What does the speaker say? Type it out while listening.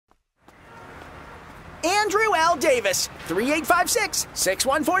Andrew L. Davis,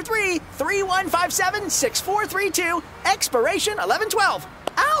 3856-6143, 3157-6432, expiration 1112.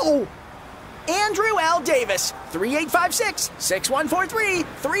 Ow! Andrew L. Davis, 3856-6143,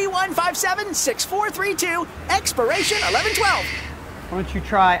 3157-6432, expiration 1112. Why don't you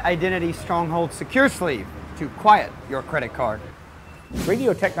try Identity Stronghold Secure Sleeve to quiet your credit card?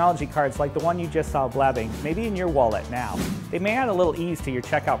 Radio technology cards like the one you just saw blabbing may be in your wallet now. They may add a little ease to your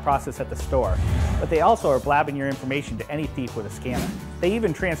checkout process at the store, but they also are blabbing your information to any thief with a scanner. They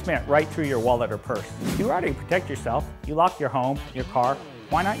even transmit right through your wallet or purse. If you already protect yourself, you lock your home, your car,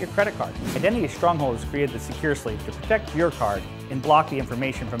 why not your credit card? Identity Stronghold has created the Secure Sleeve to protect your card and block the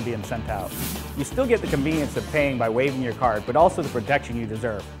information from being sent out. You still get the convenience of paying by waving your card, but also the protection you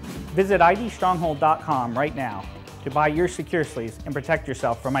deserve. Visit idstronghold.com right now to buy your Secure Sleeves and protect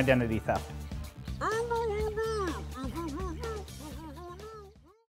yourself from identity theft.